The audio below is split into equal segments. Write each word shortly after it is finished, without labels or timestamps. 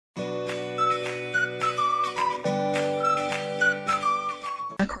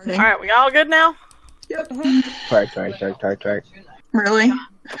Alright, we all good now? Yep. Track. Really?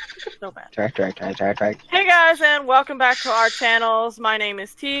 So bad. Track. Hey guys, and welcome back to our channels. My name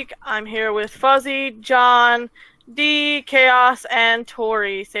is Teak. I'm here with Fuzzy, John, D, Chaos, and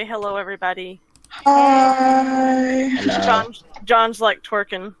Tori. Say hello, everybody. Hi. Hello. John's like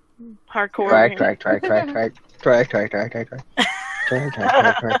twerking hardcore. Track.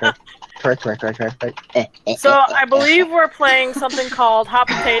 So I believe we're playing something called Hot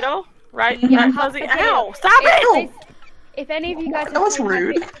Potato, right? Yeah, Right, Hot Fuzzy? Potato. Ow! Stop it! If any of you guys That was have played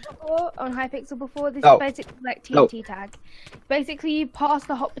rude. on Hypixel before, this No. is basically like TNT tag. Basically, you pass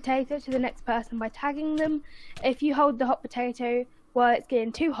the hot potato to the next person by tagging them. If you hold the hot potato while it's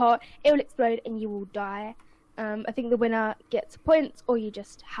getting too hot, it will explode and you will die. I think the winner gets points, or you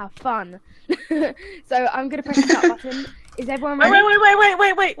just have fun. So I'm gonna press the start button. Is everyone ready?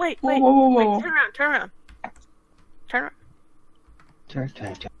 Wait. Whoa. Turn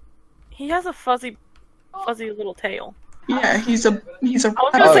around. He has a fuzzy little tail. Yeah, he's a I was gonna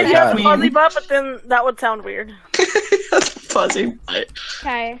Oh, say he has a God. fuzzy butt, but then that would sound weird. That's fuzzy butt.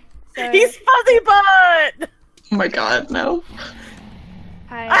 Okay. So He's fuzzy butt! Oh my god, no.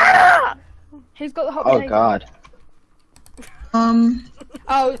 Ah! Who's got the hot potato? Oh god.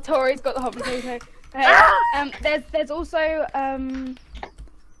 Oh, Tori's got the hot potato. Okay. There's also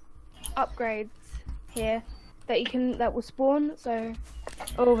upgrades here that will spawn. So,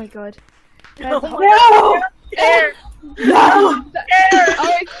 oh my god. There's the hot Air! No!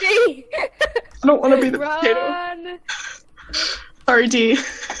 Oh, it's D! I don't want to be the potato. Run! Sorry, D.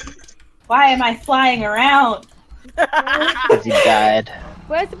 Why am I flying around? Because he died.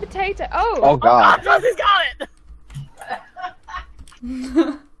 Where's the potato? Oh! Oh god. Fuzzy's got it!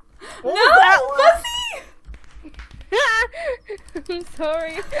 No, that Fuzzy! I'm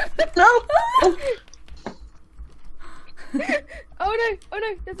sorry. No! Oh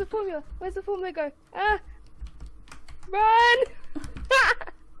no! There's a formula. Where's the formula go? Ah! Run!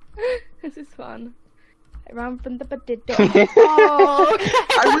 This is fun. I ran from the potato. Oh!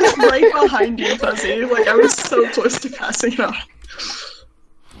 I was right behind you, Fuzzy. Like, I was so close to passing it off.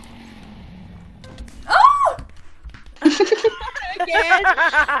 Oh! Again.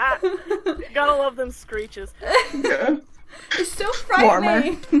 Gotta love them screeches. Yeah. It's so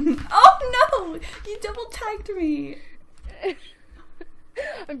frightening. Oh no! You double tagged me.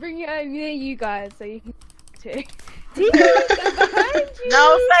 I'm bringing it near you guys so you can too. Tika, they're behind you.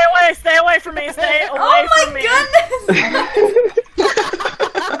 No, stay away from me, stay away Oh from me. my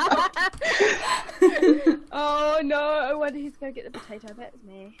goodness! Oh no! I wonder who's gonna get the potato. I bet it's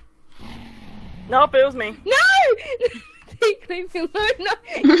me. Nope, it was me. No! Take me alone. No.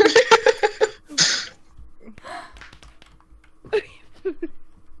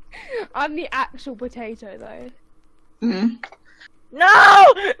 I'm the actual potato though. Mm. No!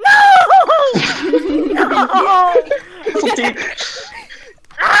 No! Little D.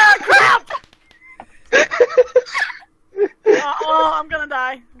 Ah, crap! Oh, I'm gonna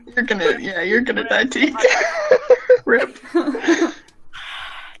die. You're gonna die, T. Rip.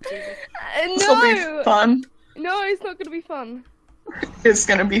 This'll be No! fun. No, it's not gonna be fun. It's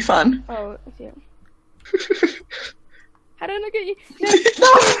gonna be fun. Oh, yeah. How do I not get you?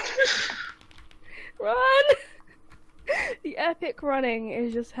 No. Run! The epic running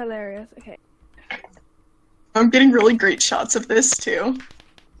is just hilarious. Okay. I'm getting really great shots of this too.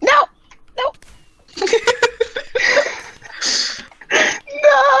 No! No!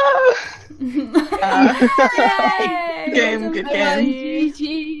 Yay! Game, good game.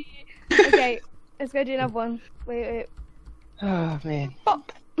 GG. Okay, let's go do another one. Wait. Oh man.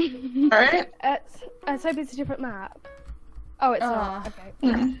 Alright. Let's hope it's a different map. Oh, it's not. Okay.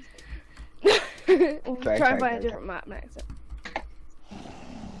 Mm. We'll Try, try and try, find a try. different map next.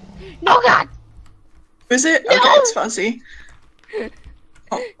 No, God! Is it? Okay, it's Fuzzy.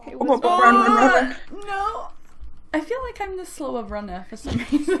 Oh, It was run. No! I feel like I'm the slower runner for some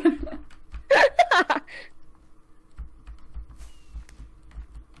reason.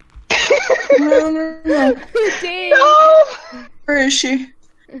 No. Dang. Where is she?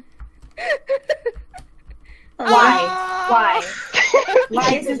 Why?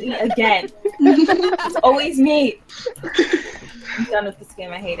 Why is this me again? It's always me. I'm done with this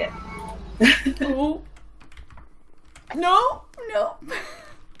game. I hate it. Oh. No!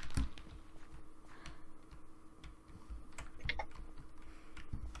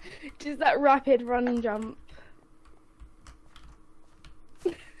 Just that rapid run and jump.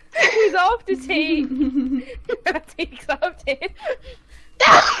 He's after T. T's after him.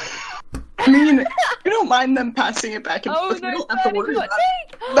 I mean, you don't mind them passing it back and Oh forth. no, You don't have to worry about it.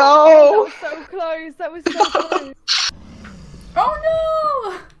 T! No! That was so close. That was so close.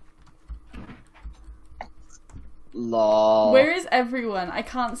 Oh Lol. no! Where is everyone? I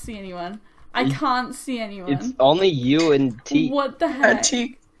can't see anyone. I can't see anyone. It's only you and T. What the heck?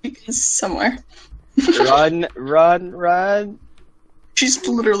 T is somewhere. Run, run, run. She's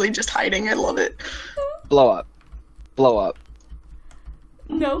literally just hiding. I love it. Blow up. Blow up.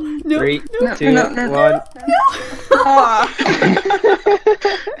 No, no, 3, no. 2, no, no, 1. Ah.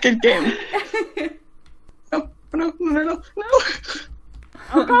 Good game. No, no, no, no, no.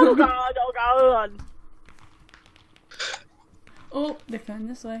 Oh god, oh god, oh god. Oh, they're coming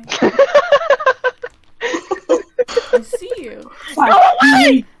this way. I see you. Go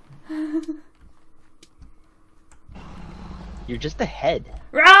away! You're just ahead.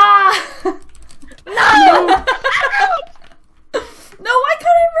 Rah! No! No, why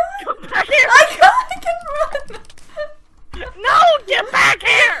can't I run? Come back here! I can run! No! Get back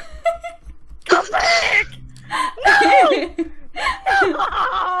here! Come back! No!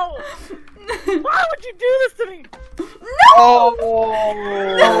 No! Why would you do this to me? Oh!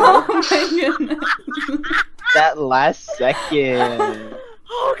 Oh my goodness. That last second.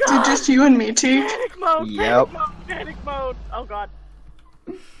 Oh Is god! it just you and me, T? Panic mode! Yep. Panic mode! Panic mode! Oh god.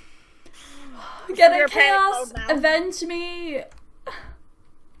 Get You're it, panic Chaos! mode now. Avenge me!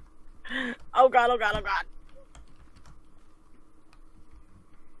 Oh god, oh god, oh god.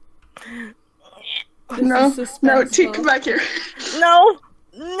 This No, is no, T, suspenseful. come back here. No!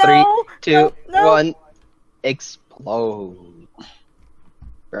 No! 3, 2, no, no. 1. Explode.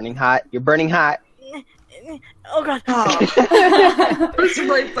 Burning hot. You're burning hot. Oh god. Oh, it's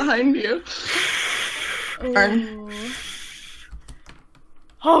right behind you. Ooh.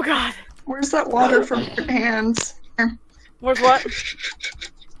 Oh god. Where's that water from your hands? Here. Where's what?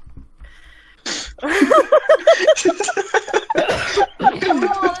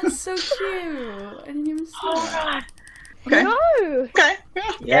 Oh, that's so cute. I didn't even see Oh that. god. Okay. No! Okay.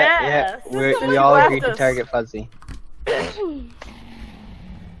 Yeah. Yeah, Yes. yeah. We all left agreed to us. target Fuzzy.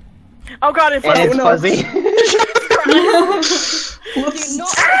 Oh god, it's And it's no. Fuzzy. Do Whoops.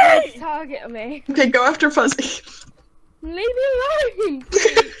 not Hey! target me. Okay, go after Fuzzy. Leave me alone,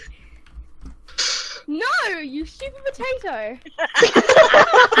 please. No, you stupid potato.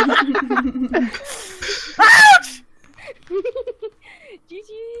 Ouch! GG.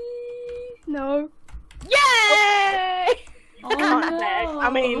 No. Yay! Oh, God, Meg. I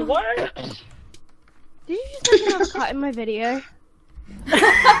mean, no. what? Did you just have a cut in my video?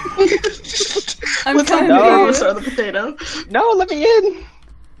 I'm What's coming. happening? No. Let's start the potato. No, let me in.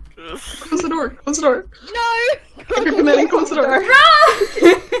 Close the door. Close the door. No! Come in and close the door. Run!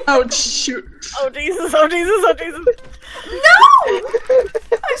 Oh, shoot. Oh Jesus, oh Jesus, oh Jesus. No!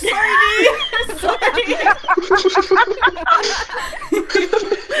 I'm sorry, Dee. I'm sorry.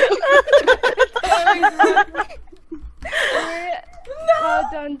 Well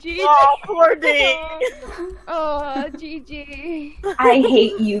done, GG. Oh, poor D. Oh, GG. I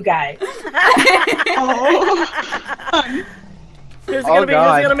hate you guys. Oh. Who's it Oh, gonna be?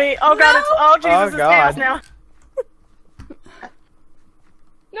 God. Who's it gonna be? Oh god, it's oh Jesus, Oh, it's chaos God. now.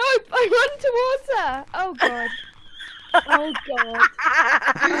 No, I run towards her. Oh god. Oh god.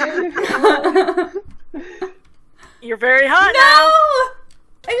 You're very hot No!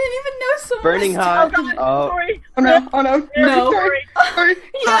 I didn't even know someone Burning was hot. talking. Oh. Sorry. Oh no. Oh no. No. Sorry. Sorry.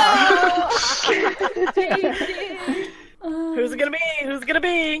 GG. Who's it gonna be? Who's it gonna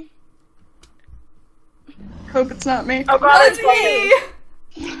be? Hope it's not me. Oh god, it's Fuzzy!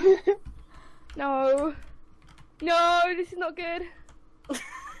 Fuzzy. No. No, this is not good.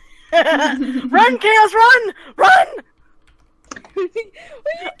 Run, Chaos, run! Run!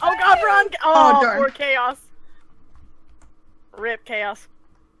 Oh god, run! Oh, Oh, darn. poor Chaos. Rip Chaos.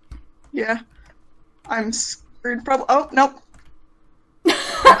 Yeah. I'm screwed. Probably. Oh nope.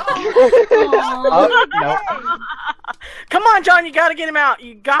 Oh, no. Come on, John, you gotta get him out.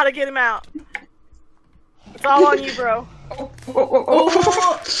 You gotta get him out. It's all on you, bro. Oh. Oh. Oh. Oh.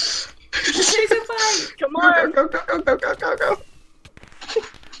 Oh! Chase a fight! Come Go, on. go, go, go, go, go, go, go.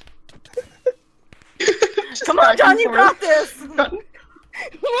 Come on, John, you got this. Come Come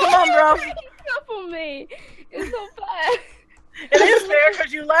on, bro. Up on me. It's not fair. It is fair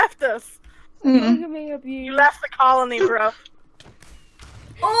because you left us. Mm. Look at me You abuse. left the colony, bro.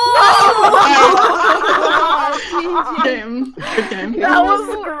 Oh! Oh, Game. Good game. That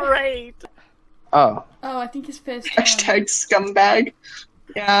was great. Oh. Oh, I think his first Hashtag scumbag.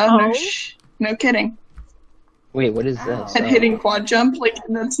 Yeah, Oh. no kidding. Wait, what is this? And hitting quad jump, like,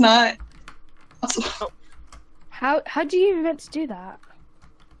 that's not possible. How do you even meant to do that?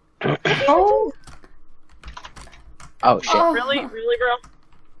 Oh, Oh, shit. Oh. Really? Really, girl?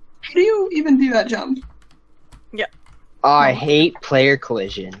 how do you even do that jump? Yeah. Oh, I hate player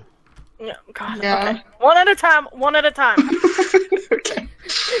collision. Yeah, God. Yeah. Okay. One at a time. One at a time. Okay.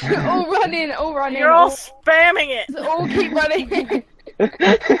 all running, all running. You're all spamming it. all keep running.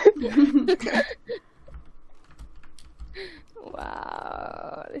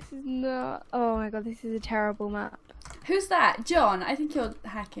 Wow, this is not. Oh my god, this is a terrible map. Who's that? John, I think you're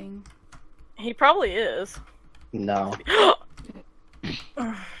hacking. He probably is. No.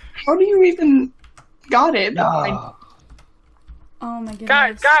 How do you even got it? No. Oh my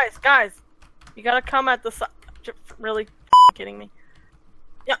goodness. Guys. You gotta come at the side. Really kidding me?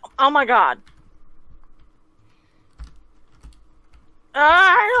 Yeah. Oh my god.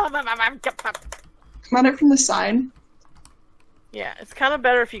 Come at it from the side. Yeah, it's kind of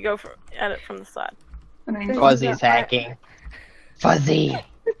better if you go at it from the side. And I Fuzzy's hacking. Fuzzy.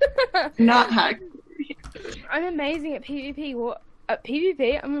 not hack. I'm amazing at PvP. What? At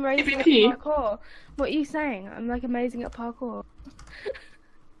PvP? I'm amazing PvP? at parkour. What are you saying? I'm like amazing at parkour.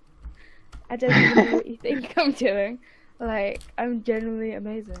 I don't even know what you think I'm doing. Like, I'm genuinely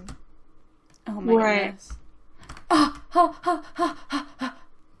amazing. Oh my Right. goodness.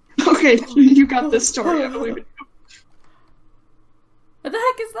 Okay, you got this story. I believe it. What the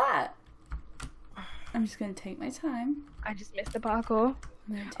heck is that? I'm just gonna take my time. I just missed the parkour.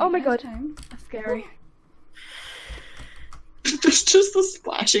 I'm gonna take Oh my god. time. That's scary. There's just the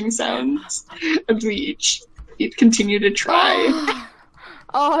splashing sounds as we each continue to try.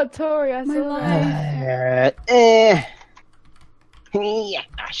 Oh, Tori, I My saw that. Yeah.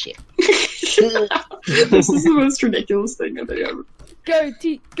 Ah, shit. This is the most ridiculous thing that I ever. Go,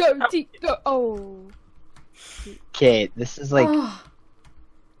 T, go, T, go. Oh. Okay, this is like, Oh,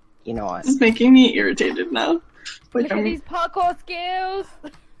 you know what? It's making me irritated now. Like Look at these parkour skills.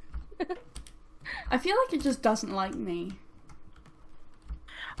 I feel like it just doesn't like me.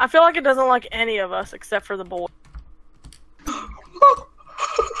 I feel like it doesn't like any of us except for the boy.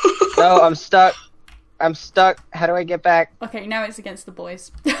 No, I'm stuck. I'm stuck. How do I get back? Okay, now it's against the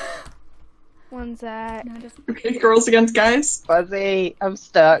boys. One sec. No, it doesn't. Okay, girls against guys. Fuzzy, I'm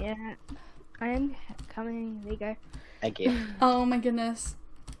stuck. Yeah. I am coming. There you go. Thank you. Oh my goodness.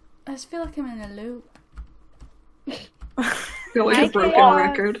 I just feel like I'm in a loop. I feel like a Hi, broken chaos.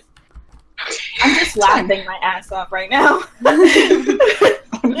 record. I'm just laughing my ass off right now.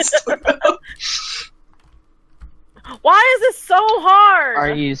 Honestly. Why is this so hard?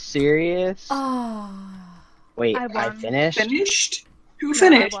 Are you serious? Oh. Wait, I I won. finished? Finished? Who Yeah, I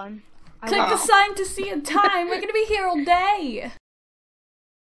finished? won. I Click won. the sign to see a time. We're gonna be here all day.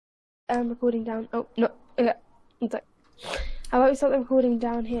 Recording down. Oh, no. Yeah. One sec. How about we start the recording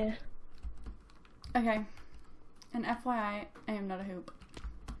down here? Okay. And FYI, I am not a hoop.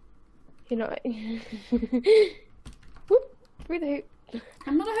 You know. Whoop. Through the hoop.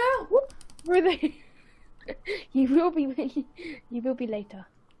 I'm not a hoop. Whoop. Through the hoop. You will be. You will be later.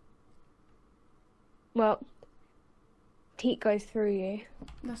 Well, teat goes through you.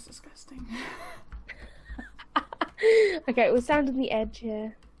 That's disgusting. Okay, we'll stand on the edge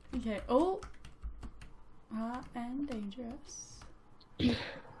here. Okay. Oh. And dangerous. Okay.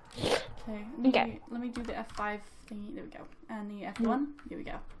 Okay. Let me do the F5 thingy. There we go. And the F1. Here we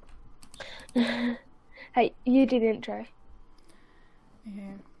go. Hey, you do the intro.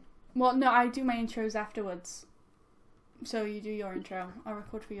 Okay. Well, no, I do my intros afterwards. So you do your intro. I'll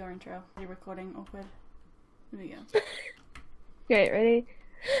record for your intro. You're recording. Awkward. There we go. Great, ready?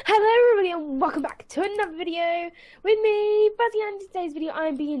 Hello everybody and welcome back to another video with me, Fuzzy, and in today's video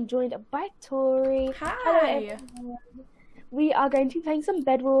I'm being joined by Tori. Hi! Hello everyone. We are going to be playing some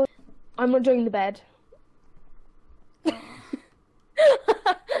Bed Wars. I'm not doing the bed.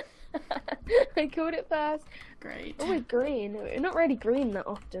 I called it first. Great. Oh, we're green. We're not really green that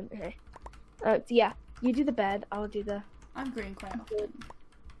often. Okay. So yeah, you do the bed, I'll do the... I'm green quite often.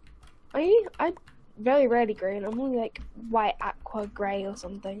 Are you? I'm very rarely green. I'm only like white, aqua, grey or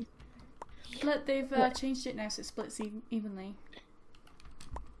something. Look, they've changed it now so it splits evenly.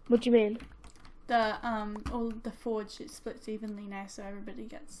 What do you mean? The all the forge, it splits evenly now so everybody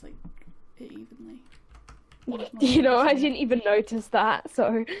gets like it evenly. You know, I didn't even notice that,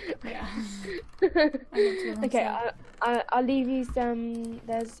 so... Yeah. Okay, I'll leave you some...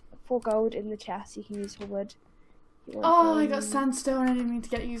 There's 4 gold in the chest you can use for wood. You want Oh, I some? got sandstone. I didn't mean to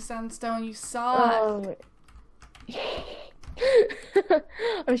get you sandstone. You suck. Oh.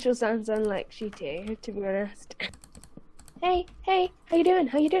 I'm sure sandstone likes you too, to be honest. Hey, how you doing?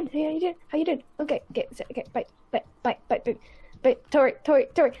 How you doing? Okay, bye. Tori,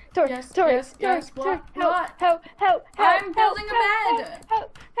 Yes, what? help, I'm building a bed.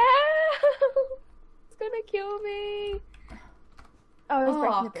 Help. It's gonna kill me. Oh, I was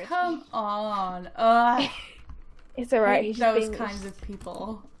breaking Oh, the bridge. come on. Ugh. It's alright. He's just those being... kinds of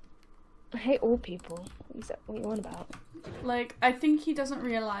people. I hate all people. What are you on about? Like, I think he doesn't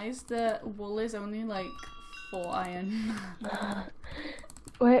realise that wool is only like 4 iron.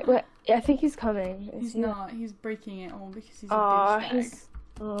 Wait. I think he's coming. He's not. He's breaking it all because he's a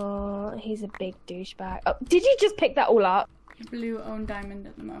douchebag. He's a big douchebag. Oh, did you just pick that all up? Blue own diamond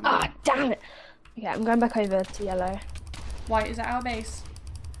at the moment. Ah, damn it. Okay, I'm going back over to yellow. White is at our base.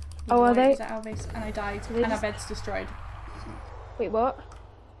 Oh, are White they? is at our base, and I died, they and our just- bed's destroyed. Wait, what?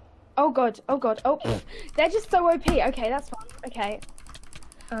 Oh god. Oh, they're just so OP. Okay, that's fine. Okay.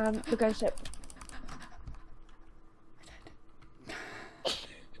 We're going ship.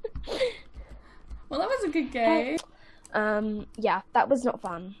 Well, that was a good game. Yeah, that was not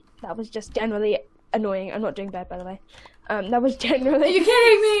fun. That was just generally annoying. I'm not doing bad, by the way. That was generally... Are you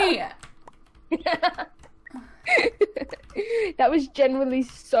kidding me? That was generally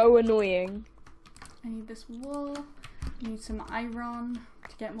so annoying. I need this wool. I need some iron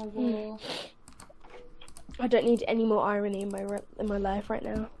to get more wool. I don't need any more irony in my life right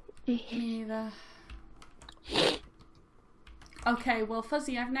now. Me neither. Okay, well,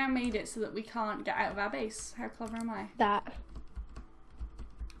 Fuzzy, I've now made it so that we can't get out of our base. How clever am I? That.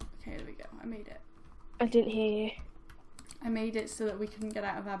 Okay, there we go. I made it. I didn't hear you. I made it so that we couldn't get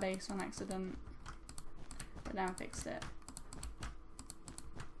out of our base on accident. But now I fixed it.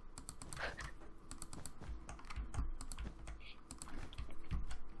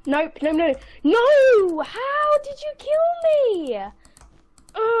 Nope, no! How did you kill me?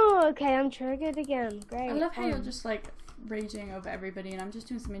 Oh, okay, I'm triggered again. Great. I love how you're just like raging over everybody and I'm just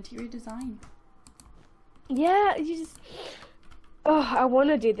doing some interior design. Yeah, you just... Oh, I want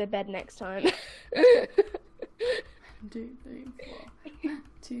to do the bed next time. 2, 3, 4.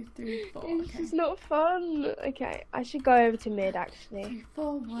 2, 3, 4. It's Okay. just not fun. Okay, I should go over to mid, actually. 3,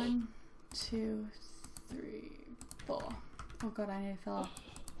 4. 1, 2, 3, 4. Oh god, I nearly fell off.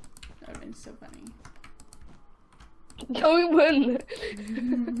 That would have been so funny. No, it wouldn't.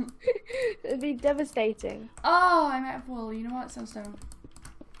 It'd be devastating. Oh, I'm out of wool. You know what? Sunstone.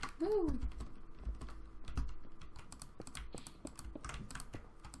 Woo.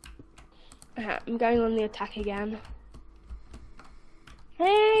 I'm going on the attack again.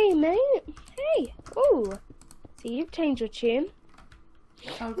 Hey, mate. Hey. Ooh. See, you've changed your tune.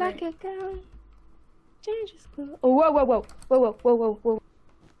 Oh, Like great. a girl. Change your school. Oh, whoa, whoa, whoa. Whoa, whoa, whoa, whoa, whoa.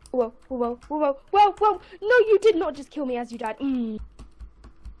 Whoa, whoa, whoa, whoa, whoa, whoa. No, you did not just kill me as you died.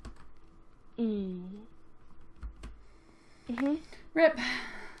 Rip.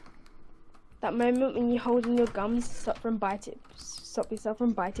 That moment when you hold in your gums to stop yourself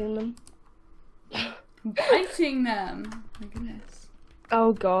from biting them. Biting them. My goodness.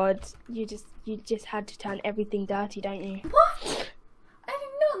 Oh god, you just had to turn everything dirty, don't you? What? I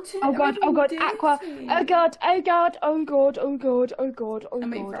did not turn Oh god, everything Aqua. dirty. Oh god, oh god, oh god, oh god, oh god, oh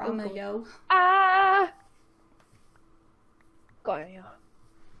I'm waiting god, for oh armor, god. yo. Ah! Got you.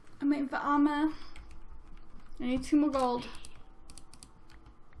 I'm waiting for armor. I need 2 more gold.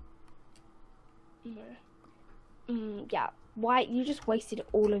 Yeah. Why? You just wasted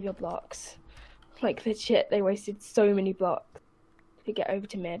all of your blocks. Like legit, they wasted so many blocks to get over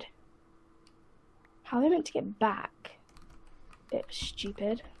to mid. How are they meant to get back? Bit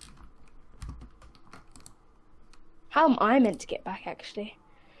stupid. How am I meant to get back, actually?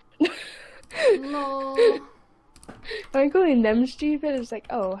 Lol. I'm calling them stupid. It's like,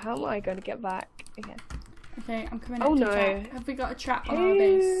 oh, how am I going to get back? Okay. Okay, I'm coming Oh, up to no. attack. Have we got a trap on our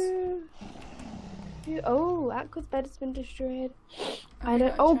base? Oh, Aqua's bed has been destroyed. Have I we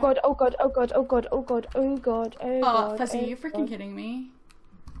don't. got a Oh trap? god! Oh god! Oh god! Oh god! Oh god! Oh god! Oh Oh, god! Fuzzy, oh you freaking god. kidding me?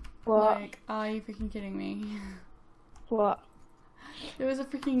 What? Like, are you freaking kidding me? What? There was a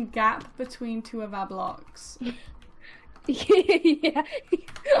freaking gap between 2 of our blocks. Yeah.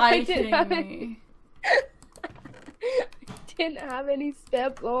 Are you didn't kidding have me? any. I didn't have any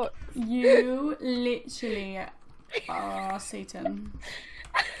spare blocks. You literally are Satan.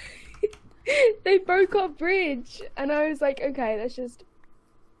 They broke our bridge, and I was like, okay, let's just.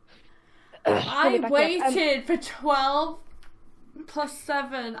 Put I it back up. waited for 12 plus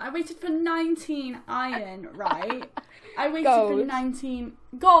 7. I waited for 19 iron, right? I waited for Gold. 19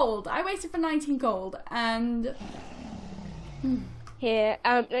 gold. I waited for 19 gold, and Here,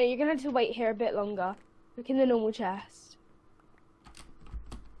 no, you're gonna have to wait here a bit longer. Look in the normal chest.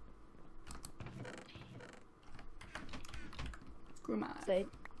 screw my life. So,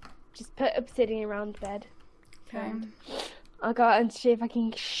 just put obsidian around the bed. Okay. I'll go and see if I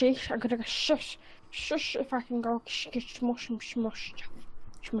can shush. I'm gonna go shush if I can go smush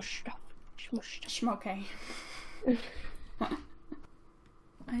stuff. Okay.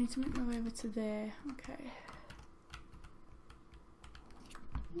 I need to make my way over to there. Okay.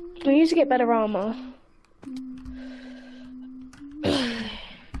 I need to get better armor.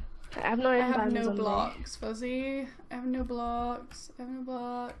 I have no I have bands no on me. blocks, Fuzzy. I have no blocks. I have no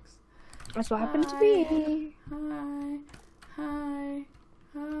blocks. That's what happened to me. Hi. Hi.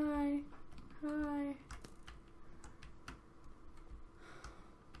 Hi. Hi.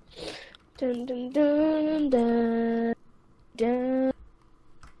 Dun dun dun dun dun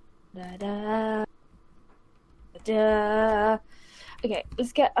da da da. Okay,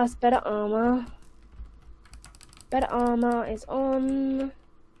 let's get us better armor. Better armor is on.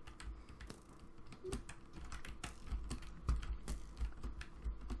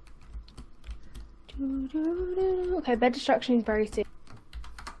 Okay, bed destruction is very soon.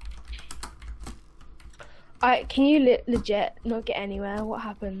 Can you legit not get anywhere? What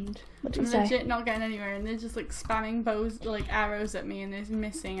happened? What did I'm you say? legit not getting anywhere, and they're just like spamming bows, like arrows at me, and they're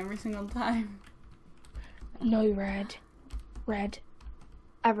missing every single time. No, red. Red.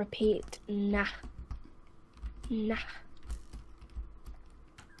 I repeat, nah. Nah.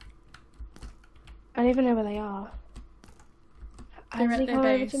 I don't even know where they are. How They're did at they their come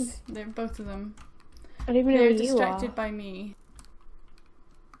over to me? base. They're both of them. I don't even know They're where you distracted are. by me.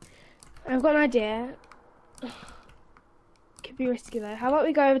 I've got an idea. Could be risky though. How about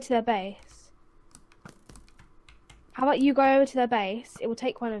we go over to their base? How about you go over to their base? It will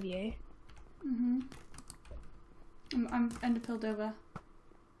take one of you. I'm enderpeeled over.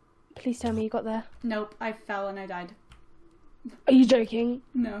 Please tell me you got there. Nope, I fell and I died. Are you joking?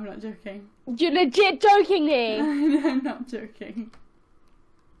 No, I'm not joking. You're legit joking me! I'm not joking.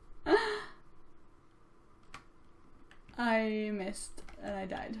 I missed and I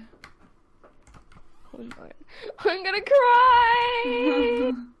died. Oh no. I'm gonna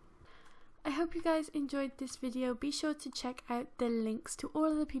cry! I hope you guys enjoyed this video. Be sure to check out the links to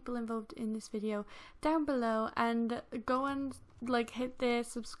all of the people involved in this video down below, and go and like hit the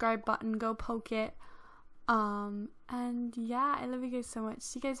subscribe button, go poke it. And yeah, I love you guys so much.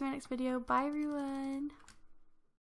 See you guys in my next video. Bye everyone.